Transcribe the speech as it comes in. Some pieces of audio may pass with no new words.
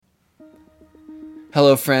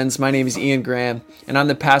Hello, friends. My name is Ian Graham, and I'm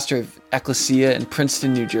the pastor of Ecclesia in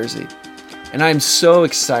Princeton, New Jersey. And I am so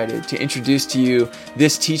excited to introduce to you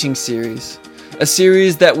this teaching series, a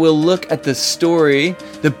series that will look at the story,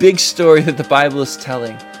 the big story that the Bible is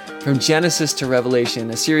telling, from Genesis to Revelation,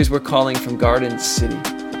 a series we're calling From Garden City.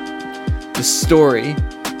 The story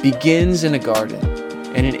begins in a garden,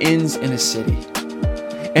 and it ends in a city,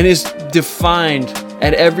 and is defined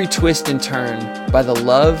at every twist and turn by the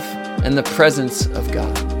love and the presence of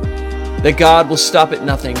God. That God will stop at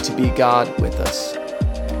nothing to be God with us.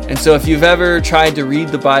 And so if you've ever tried to read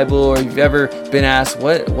the Bible, or you've ever been asked,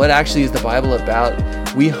 what actually is the Bible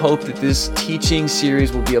about? We hope that this teaching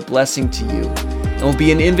series will be a blessing to you and will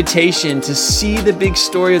be an invitation to see the big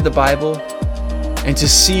story of the Bible and to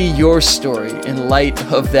see your story in light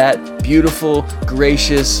of that beautiful,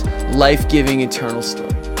 gracious, life-giving, eternal story.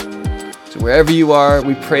 So wherever you are,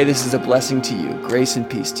 we pray this is a blessing to you. Grace and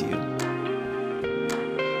peace to you.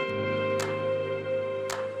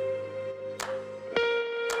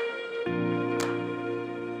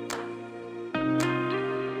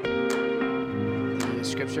 The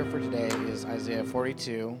scripture for today is Isaiah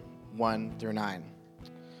 42, 1 through 9.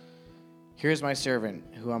 Here is my servant,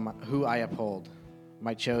 who I uphold,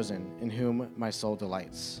 my chosen, in whom my soul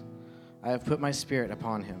delights. I have put my spirit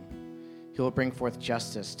upon him. He will bring forth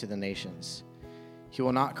justice to the nations. He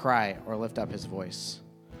will not cry or lift up his voice,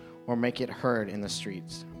 or make it heard in the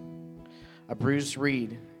streets. A bruised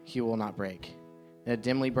reed he will not break, and a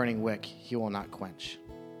dimly burning wick he will not quench.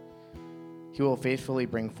 He will faithfully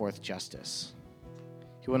bring forth justice.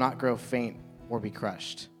 He will not grow faint or be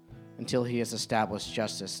crushed, until he has established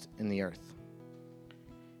justice in the earth.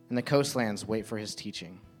 And the coastlands wait for his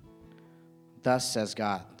teaching. Thus says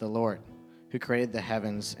God, the Lord, who created the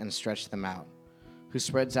heavens and stretched them out, who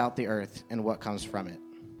spreads out the earth and what comes from it,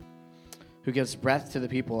 who gives breath to the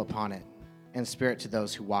people upon it, and spirit to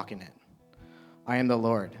those who walk in it. I am the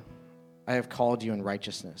Lord. I have called you in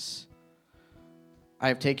righteousness. I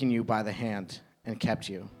have taken you by the hand and kept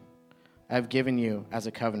you. I have given you as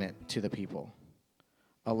a covenant to the people,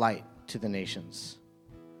 a light to the nations,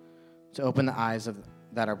 to open the eyes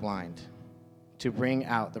that are blind, to bring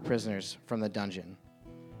out the prisoners from the dungeon,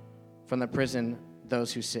 from the prison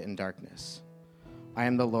those who sit in darkness. I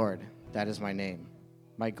am the Lord, that is my name.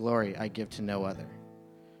 My glory I give to no other,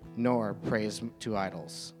 nor praise to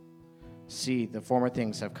idols. See, the former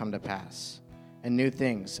things have come to pass, and new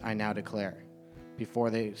things I now declare. Before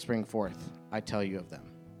they spring forth, I tell you of them.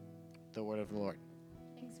 The word of the Lord.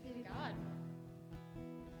 Thanks be to God.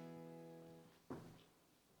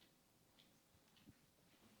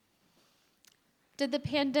 Did the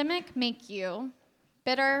pandemic make you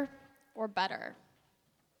bitter or better?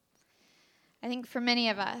 I think for many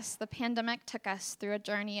of us, the pandemic took us through a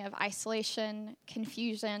journey of isolation,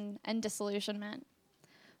 confusion, and disillusionment.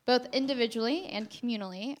 Both individually and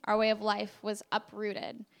communally, our way of life was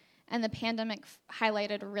uprooted, and the pandemic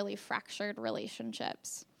highlighted really fractured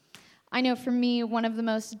relationships. I know for me, one of the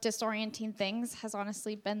most disorienting things has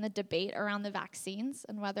honestly been the debate around the vaccines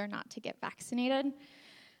and whether or not to get vaccinated.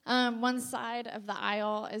 One side of the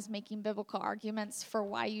aisle is making biblical arguments for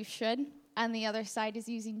why you should, and the other side is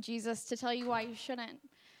using Jesus to tell you why you shouldn't.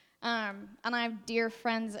 And I have dear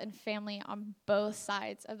friends and family on both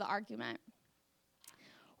sides of the argument.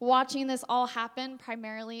 Watching this all happen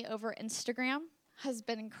primarily over Instagram has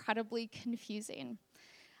been incredibly confusing.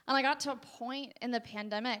 And I got to a point in the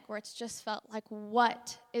pandemic where it's just felt like,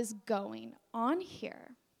 what is going on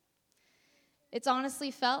here? It's honestly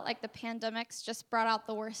felt like the pandemic's just brought out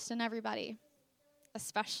the worst in everybody,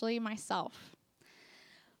 especially myself.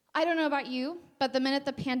 I don't know about you, but the minute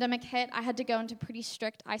the pandemic hit, I had to go into pretty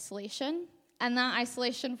strict isolation. And that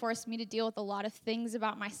isolation forced me to deal with a lot of things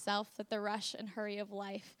about myself that the rush and hurry of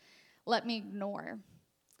life let me ignore.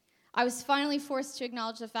 I was finally forced to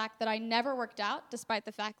acknowledge the fact that I never worked out, despite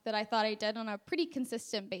the fact that I thought I did on a pretty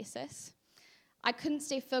consistent basis. I couldn't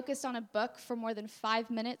stay focused on a book for more than 5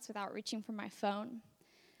 minutes without reaching for my phone.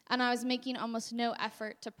 And I was making almost no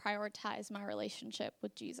effort to prioritize my relationship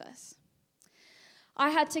with Jesus. I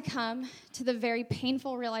had to come to the very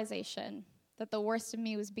painful realization that the worst of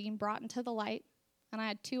me was being brought into the light, and I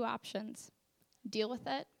had two options: deal with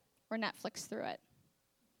it or Netflix through it.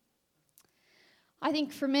 I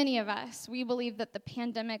think for many of us, we believe that the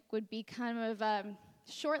pandemic would be kind of a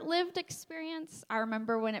short-lived experience. I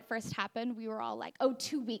remember when it first happened, we were all like,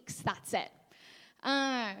 2 weeks, that's it.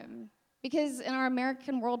 Because in our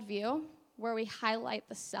American worldview, where we highlight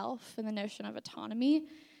the self and the notion of autonomy,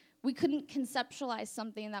 we couldn't conceptualize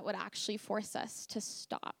something that would actually force us to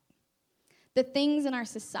stop. The things in our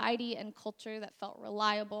society and culture that felt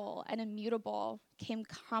reliable and immutable came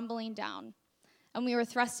crumbling down, and we were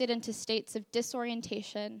thrusted into states of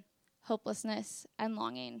disorientation, hopelessness, and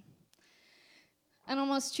longing. And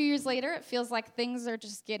almost 2 years later, it feels like things are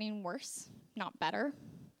just getting worse, not better.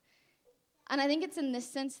 And I think it's in this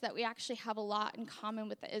sense that we actually have a lot in common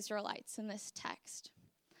with the Israelites in this text.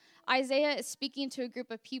 Isaiah is speaking to a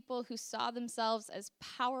group of people who saw themselves as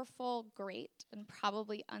powerful, great, and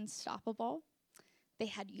probably unstoppable. They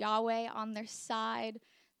had Yahweh on their side.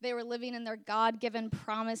 They were living in their God-given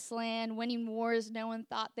promised land, winning wars no one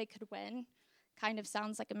thought they could win. Kind of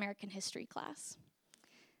sounds like American history class.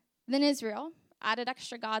 Then Israel added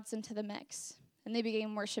extra gods into the mix, and they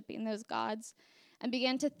began worshiping those gods and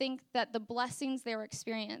began to think that the blessings they were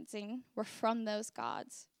experiencing were from those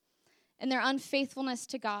gods. In their unfaithfulness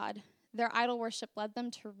to God, their idol worship led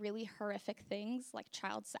them to really horrific things like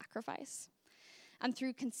child sacrifice. And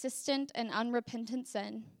through consistent and unrepentant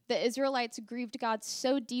sin, the Israelites grieved God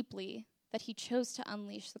so deeply that he chose to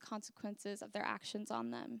unleash the consequences of their actions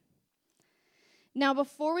on them. Now,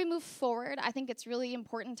 before we move forward, I think it's really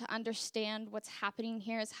important to understand what's happening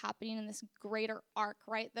here is happening in this greater arc,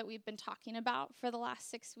 right, that we've been talking about for the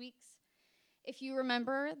last 6 weeks. If you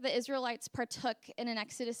remember, the Israelites partook in an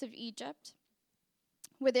exodus of Egypt,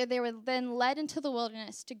 where they were then led into the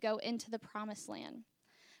wilderness to go into the promised land.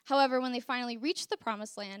 However, when they finally reached the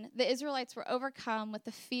promised land, the Israelites were overcome with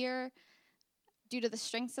the fear due to the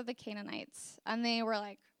strengths of the Canaanites. And they were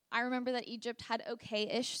like, I remember that Egypt had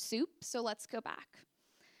okay-ish soup, so let's go back.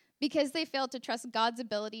 Because they failed to trust God's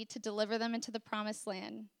ability to deliver them into the promised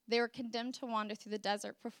land, they were condemned to wander through the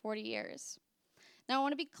desert for 40 years. Now, I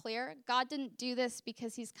want to be clear, God didn't do this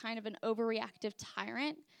because he's kind of an overreactive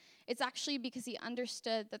tyrant. It's actually because he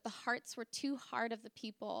understood that the hearts were too hard of the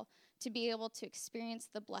people to be able to experience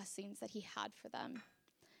the blessings that he had for them.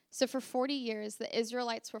 So for 40 years, the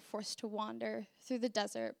Israelites were forced to wander through the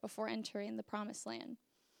desert before entering the promised land.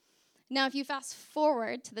 Now, if you fast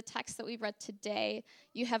forward to the text that we've read today,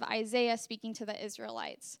 you have Isaiah speaking to the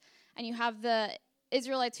Israelites. And you have the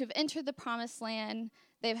Israelites who have entered the promised land.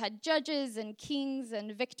 They've had judges and kings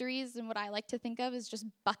and victories, and what I like to think of is just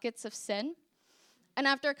buckets of sin. And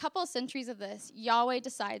after a couple of centuries of this, Yahweh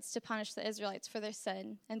decides to punish the Israelites for their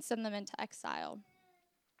sin and send them into exile.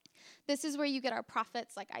 This is where you get our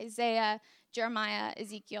prophets like Isaiah, Jeremiah,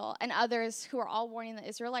 Ezekiel, and others who are all warning the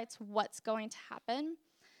Israelites what's going to happen.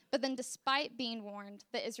 But then despite being warned,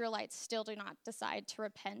 the Israelites still do not decide to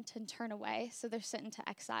repent and turn away, so they're sent into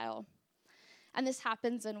exile. And this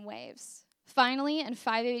happens in waves. Finally, in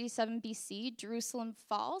 587 BC, Jerusalem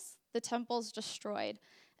falls, the temple is destroyed,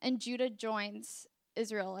 and Judah joins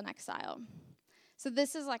Israel in exile. So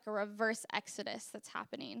this is like a reverse exodus that's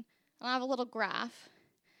happening. And I have a little graph.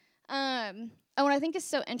 And what I think is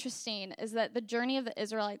so interesting is that the journey of the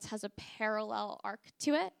Israelites has a parallel arc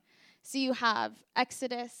to it. So you have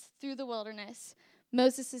Exodus through the wilderness,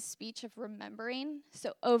 Moses' speech of remembering.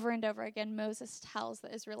 So over and over again, Moses tells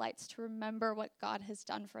the Israelites to remember what God has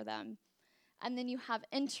done for them. And then you have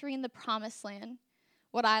entering the promised land,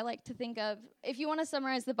 what I like to think of. If you want to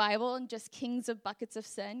summarize the Bible in just kings of buckets of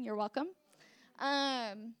sin, you're welcome.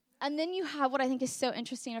 And then you have what I think is so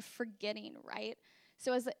interesting of forgetting, right?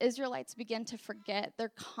 So as the Israelites begin to forget, they're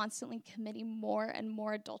constantly committing more and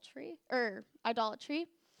more idolatry.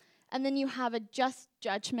 And then you have a just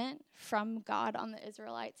judgment from God on the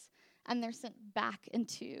Israelites, and they're sent back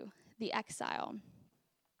into the exile.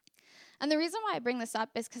 And the reason why I bring this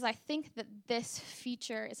up is because I think that this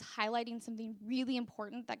feature is highlighting something really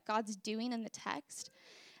important that God's doing in the text,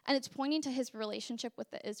 and it's pointing to his relationship with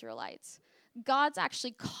the Israelites. God's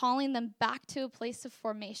actually calling them back to a place of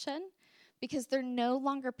formation because they're no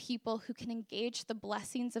longer people who can engage the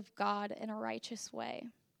blessings of God in a righteous way.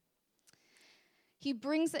 He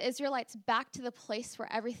brings the Israelites back to the place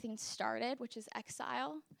where everything started, which is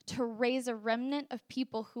exile, to raise a remnant of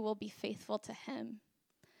people who will be faithful to him.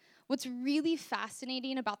 What's really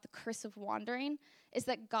fascinating about the curse of wandering is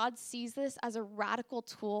that God sees this as a radical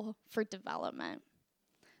tool for development.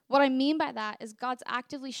 What I mean by that is God's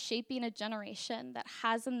actively shaping a generation that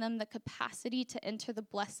has in them the capacity to enter the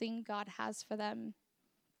blessing God has for them.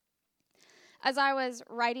 As I was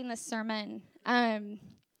writing this sermon,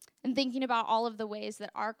 and thinking about all of the ways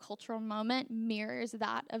that our cultural moment mirrors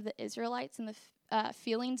that of the Israelites and the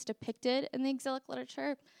feelings depicted in the exilic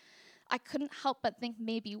literature, I couldn't help but think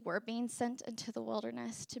maybe we're being sent into the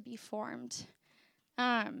wilderness to be formed.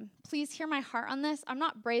 Please hear my heart on this. I'm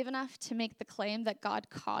not brave enough to make the claim that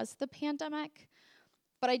God caused the pandemic,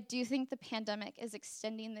 but I do think the pandemic is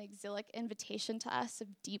extending the exilic invitation to us of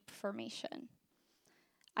deep formation.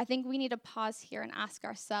 I think we need to pause here and ask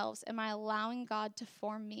ourselves, am I allowing God to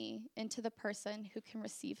form me into the person who can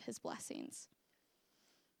receive his blessings?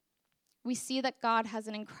 We see that God has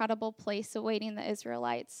an incredible place awaiting the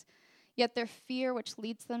Israelites, yet their fear, which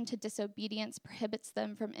leads them to disobedience, prohibits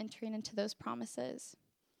them from entering into those promises.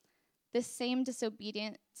 This same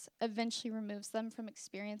disobedience eventually removes them from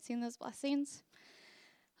experiencing those blessings.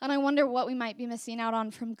 And I wonder what we might be missing out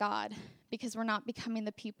on from God because we're not becoming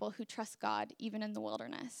the people who trust God even in the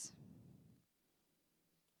wilderness.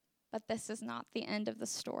 But this is not the end of the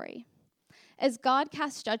story. As God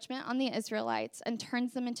casts judgment on the Israelites and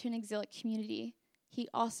turns them into an exilic community, he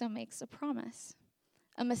also makes a promise,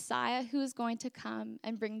 a Messiah who is going to come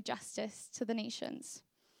and bring justice to the nations.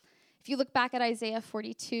 If you look back at Isaiah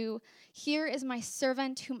 42, here is my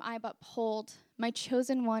servant whom I uphold, my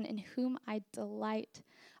chosen one in whom I delight.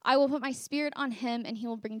 I will put my spirit on him, and he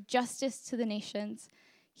will bring justice to the nations.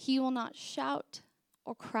 He will not shout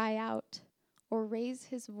or cry out or raise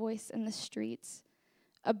his voice in the streets.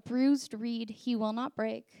 A bruised reed he will not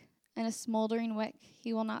break, and a smoldering wick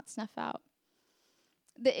he will not snuff out.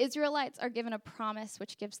 The Israelites are given a promise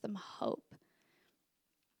which gives them hope.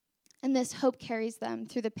 And this hope carries them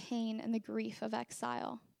through the pain and the grief of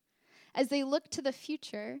exile. As they look to the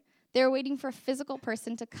future, they're waiting for a physical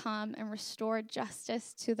person to come and restore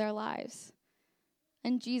justice to their lives.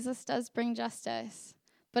 And Jesus does bring justice,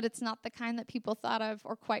 but it's not the kind that people thought of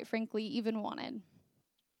or, quite frankly, even wanted.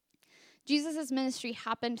 Jesus' ministry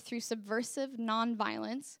happened through subversive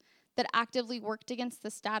nonviolence that actively worked against the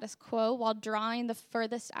status quo while drawing the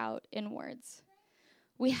furthest out inwards.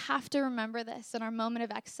 We have to remember this in our moment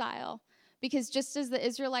of exile, because just as the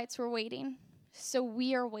Israelites were waiting, so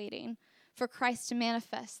we are waiting for Christ to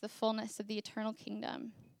manifest the fullness of the eternal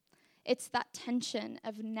kingdom. It's that tension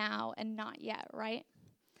of now and not yet, right?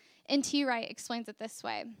 N.T. Wright explains it this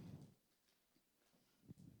way.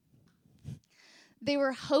 They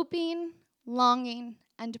were hoping, longing,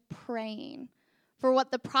 and praying for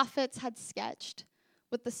what the prophets had sketched,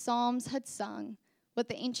 what the Psalms had sung, what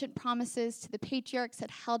the ancient promises to the patriarchs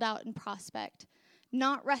had held out in prospect.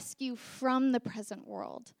 Not rescue from the present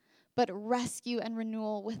world, but rescue and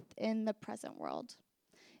renewal within the present world.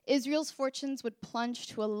 Israel's fortunes would plunge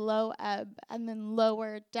to a low ebb and then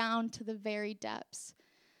lower down to the very depths.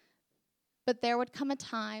 But there would come a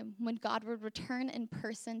time when God would return in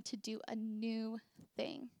person to do a new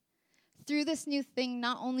thing. Through this new thing,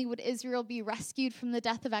 not only would Israel be rescued from the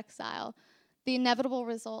death of exile, the inevitable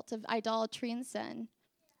result of idolatry and sin,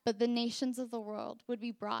 but the nations of the world would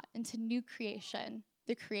be brought into new creation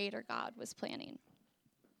the Creator God was planning.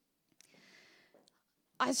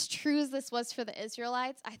 As true as this was for the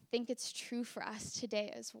Israelites, I think it's true for us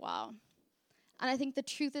today as well. And I think the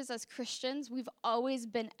truth is, as Christians, we've always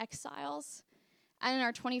been exiles. And in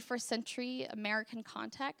our 21st century American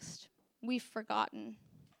context, we've forgotten.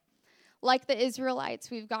 Like the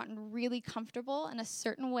Israelites, we've gotten really comfortable in a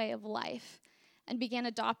certain way of life and began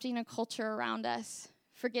adopting a culture around us,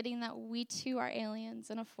 forgetting that we too are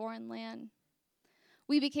aliens in a foreign land.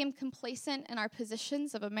 We became complacent in our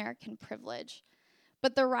positions of American privilege,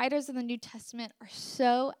 but the writers of the New Testament are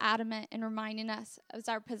so adamant in reminding us of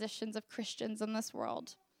our positions of Christians in this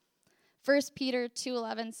world. 1 Peter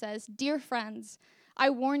 2:11 says, "Dear friends, I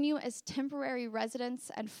warn you as temporary residents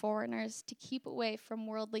and foreigners to keep away from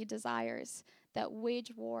worldly desires that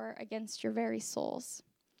wage war against your very souls."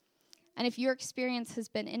 And if your experience has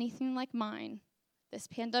been anything like mine, this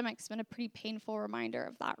pandemic's been a pretty painful reminder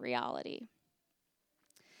of that reality.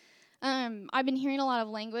 I've been hearing a lot of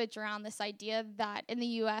language around this idea that in the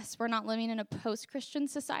U.S. we're not living in a post-Christian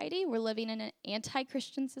society, we're living in an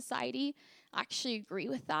anti-Christian society. I actually agree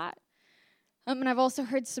with that. And I've also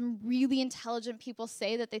heard some really intelligent people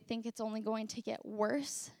say that they think it's only going to get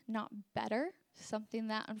worse, not better, something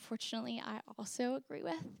that unfortunately I also agree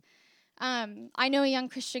with. I know a young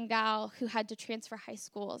Christian gal who had to transfer high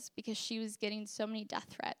schools because she was getting so many death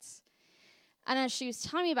threats. And as she was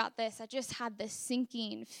telling me about this, I just had this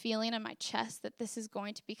sinking feeling in my chest that this is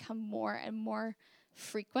going to become more and more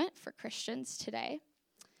frequent for Christians today.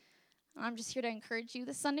 I'm just here to encourage you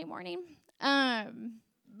this Sunday morning.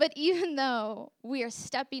 But even though we are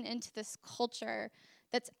stepping into this culture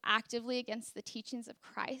that's actively against the teachings of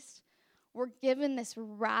Christ, we're given this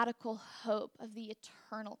radical hope of the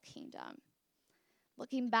eternal kingdom.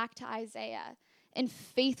 Looking back to Isaiah, in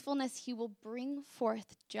faithfulness he will bring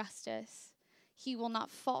forth justice. He will not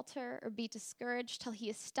falter or be discouraged till he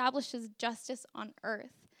establishes justice on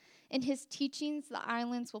earth. In his teachings, the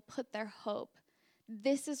islands will put their hope.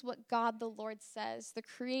 This is what God the Lord says, the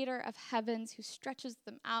creator of heavens, who stretches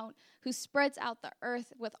them out, who spreads out the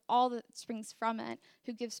earth with all that springs from it,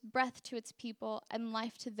 who gives breath to its people and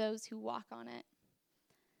life to those who walk on it.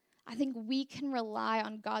 I think we can rely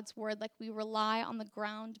on God's word like we rely on the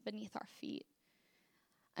ground beneath our feet.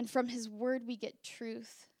 And from his word we get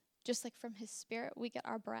truth, just like from his spirit we get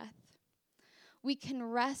our breath. We can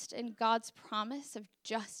rest in God's promise of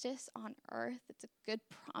justice on earth. It's a good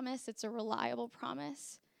promise. It's a reliable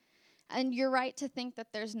promise. And you're right to think that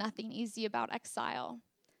there's nothing easy about exile.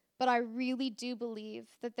 But I really do believe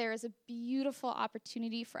that there is a beautiful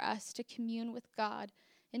opportunity for us to commune with God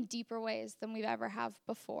in deeper ways than we've ever have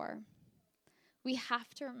before. We have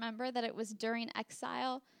to remember that it was during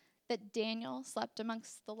exile that Daniel slept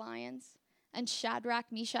amongst the lions and Shadrach,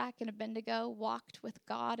 Meshach, and Abednego walked with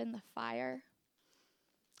God in the fire.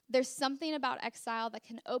 There's something about exile that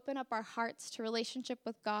can open up our hearts to relationship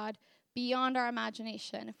with God beyond our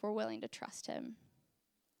imagination if we're willing to trust him.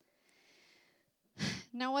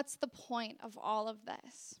 Now, what's the point of all of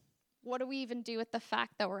this? What do we even do with the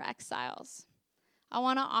fact that we're exiles? I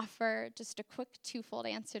want to offer just a quick twofold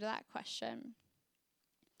answer to that question.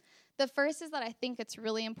 The first is that I think it's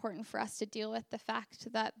really important for us to deal with the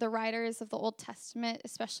fact that the writers of the Old Testament,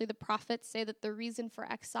 especially the prophets, say that the reason for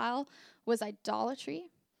exile was idolatry.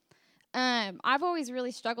 I've always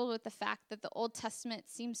really struggled with the fact that the Old Testament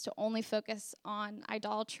seems to only focus on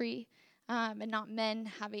idolatry and not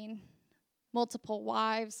men having multiple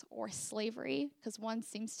wives or slavery, because one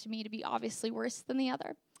seems to me to be obviously worse than the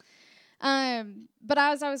other. But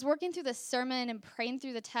as I was working through this sermon and praying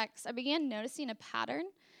through the text, I began noticing a pattern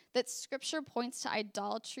that Scripture points to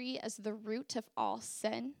idolatry as the root of all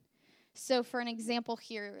sin. So for an example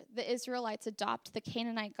here, the Israelites adopt the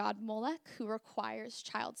Canaanite god Molech, who requires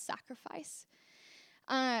child sacrifice.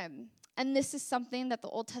 And this is something that the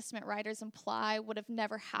Old Testament writers imply would have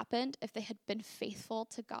never happened if they had been faithful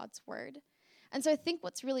to God's word. And so I think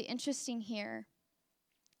what's really interesting here,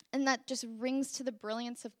 and that just rings to the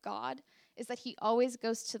brilliance of God, is that he always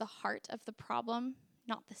goes to the heart of the problem,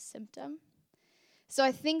 not the symptom. So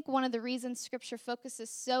I think one of the reasons Scripture focuses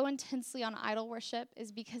so intensely on idol worship is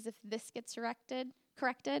because if this gets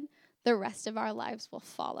corrected, the rest of our lives will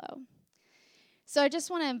follow. So I just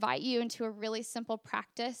want to invite you into a really simple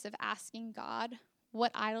practice of asking God,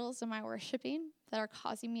 what idols am I worshiping that are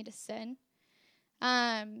causing me to sin?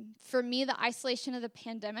 For me, the isolation of the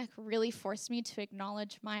pandemic really forced me to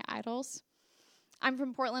acknowledge my idols. I'm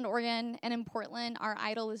from Portland, Oregon, and in Portland, our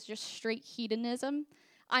idol is just straight hedonism.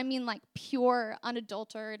 I mean, like pure,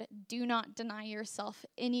 unadulterated, do not deny yourself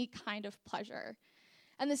any kind of pleasure.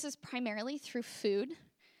 And this is primarily through food.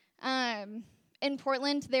 In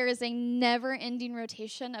Portland, there is a never-ending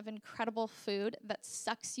rotation of incredible food that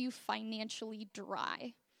sucks you financially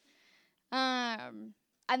dry.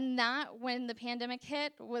 And that, when the pandemic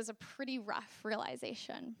hit, was a pretty rough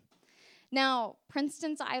realization. Now,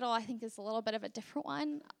 Princeton's idol, I think, is a little bit of a different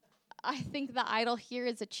one. I think the idol here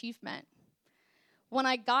is achievement. When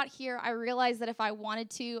I got here, I realized that if I wanted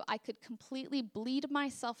to, I could completely bleed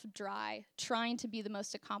myself dry trying to be the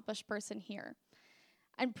most accomplished person here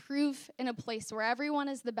and prove in a place where everyone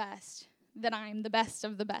is the best that I'm the best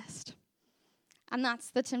of the best. And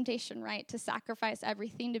that's the temptation, right? To sacrifice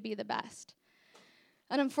everything to be the best.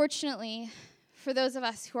 And unfortunately, for those of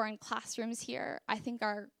us who are in classrooms here, I think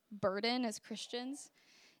our burden as Christians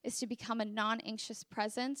is to become a non-anxious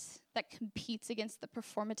presence that competes against the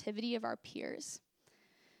performativity of our peers.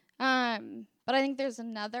 But I think there's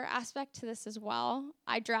another aspect to this as well.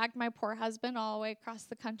 I dragged my poor husband all the way across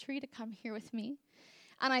the country to come here with me.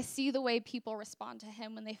 And I see the way people respond to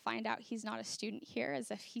him when they find out he's not a student here,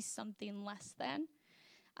 as if he's something less than.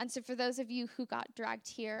 And so for those of you who got dragged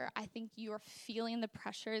here, I think you are feeling the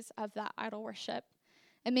pressures of that idol worship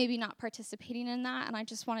and maybe not participating in that. And I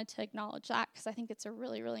just wanted to acknowledge that because I think it's a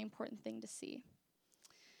really, really important thing to see.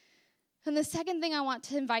 And the second thing I want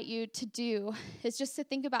to invite you to do is just to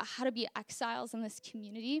think about how to be exiles in this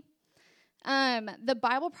community. The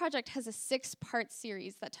Bible Project has a 6-part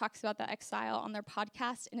series that talks about the exile on their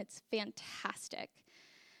podcast, and it's fantastic.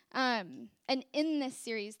 And in this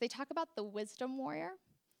series, they talk about the wisdom warrior,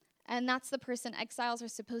 and that's the person exiles are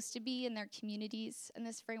supposed to be in their communities, and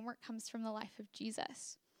this framework comes from the life of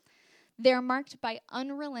Jesus. They're marked by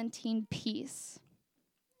unrelenting peace.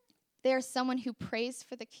 They are someone who prays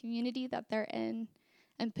for the community that they're in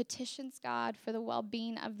and petitions God for the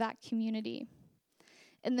well-being of that community.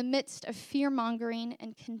 In the midst of fear-mongering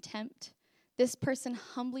and contempt, this person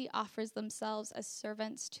humbly offers themselves as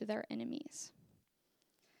servants to their enemies.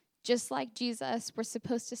 Just like Jesus, we're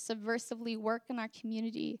supposed to subversively work in our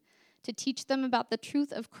community, to teach them about the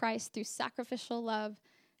truth of Christ through sacrificial love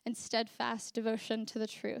and steadfast devotion to the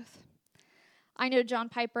truth. I know John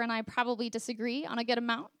Piper and I probably disagree on a good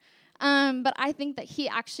amount, but I think that he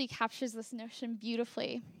actually captures this notion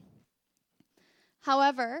beautifully.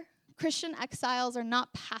 However, Christian exiles are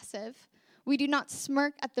not passive. We do not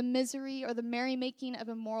smirk at the misery or the merrymaking of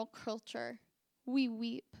a moral culture. We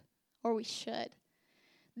weep, or we should.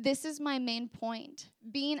 This is my main point.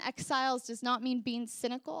 Being exiles does not mean being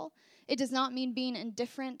cynical. It does not mean being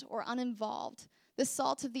indifferent or uninvolved. The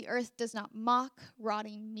salt of the earth does not mock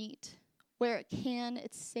rotting meat. Where it can,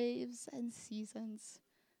 it saves and seasons.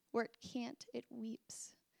 Where it can't, it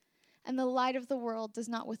weeps. And the light of the world does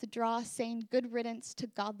not withdraw, saying, good riddance to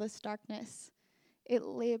godless darkness. It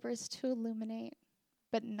labors to illuminate,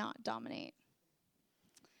 but not dominate.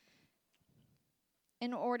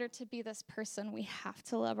 In order to be this person, we have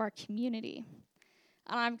to love our community.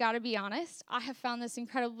 And I've got to be honest, I have found this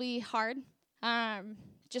incredibly hard,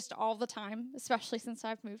 just all the time, especially since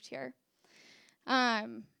I've moved here.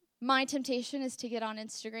 My temptation is to get on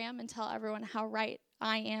Instagram and tell everyone how right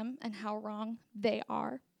I am and how wrong they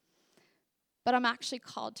are. But I'm actually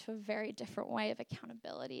called to a very different way of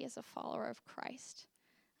accountability as a follower of Christ.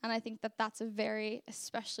 And I think that that's a very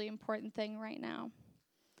especially important thing right now.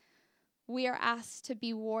 We are asked to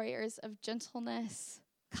be warriors of gentleness,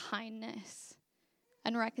 kindness,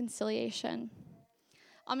 and reconciliation.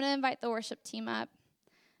 I'm going to invite the worship team up.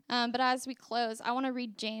 But as we close, I want to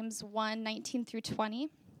read James 1:19 through 20.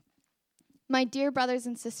 My dear brothers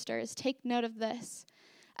and sisters, take note of this.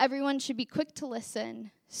 Everyone should be quick to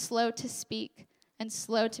listen, slow to speak, and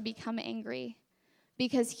slow to become angry,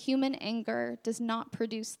 because human anger does not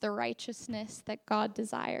produce the righteousness that God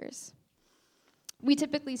desires. We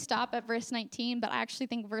typically stop at verse 19, but I actually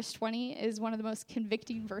think verse 20 is one of the most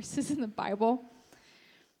convicting verses in the Bible,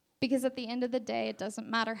 because at the end of the day, it doesn't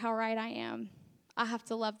matter how right I am. I have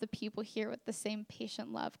to love the people here with the same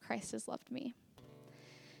patient love Christ has loved me.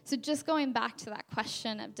 So just going back to that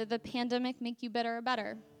question of, did the pandemic make you better or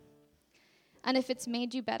better? And if it's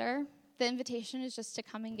made you better, the invitation is just to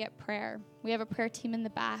come and get prayer. We have a prayer team in the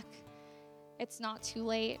back. It's not too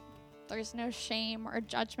late. There's no shame or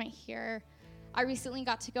judgment here. I recently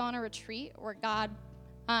got to go on a retreat where God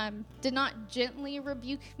did not gently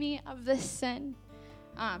rebuke me of this sin,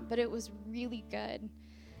 but it was really good.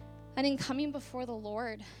 And in coming before the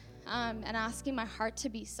Lord and asking my heart to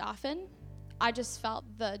be softened, I just felt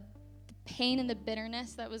the pain and the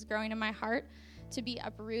bitterness that was growing in my heart to be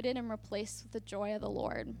uprooted and replaced with the joy of the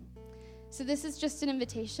Lord. So this is just an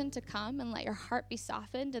invitation to come and let your heart be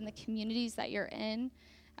softened in the communities that you're in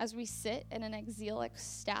as we sit in an exilic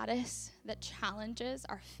status that challenges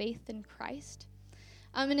our faith in Christ.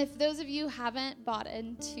 And if those of you haven't bought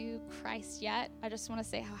into Christ yet, I just want to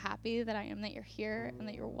say how happy that I am that you're here and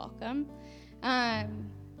that you're welcome,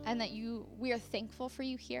 and that we are thankful for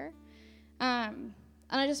you here. And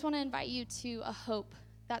I just want to invite you to a hope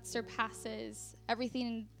that surpasses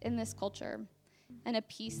everything in this culture, and a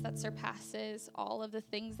peace that surpasses all of the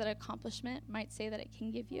things that accomplishment might say that it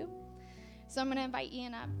can give you. So I'm going to invite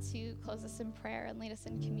Ian up to close us in prayer and lead us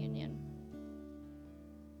in communion.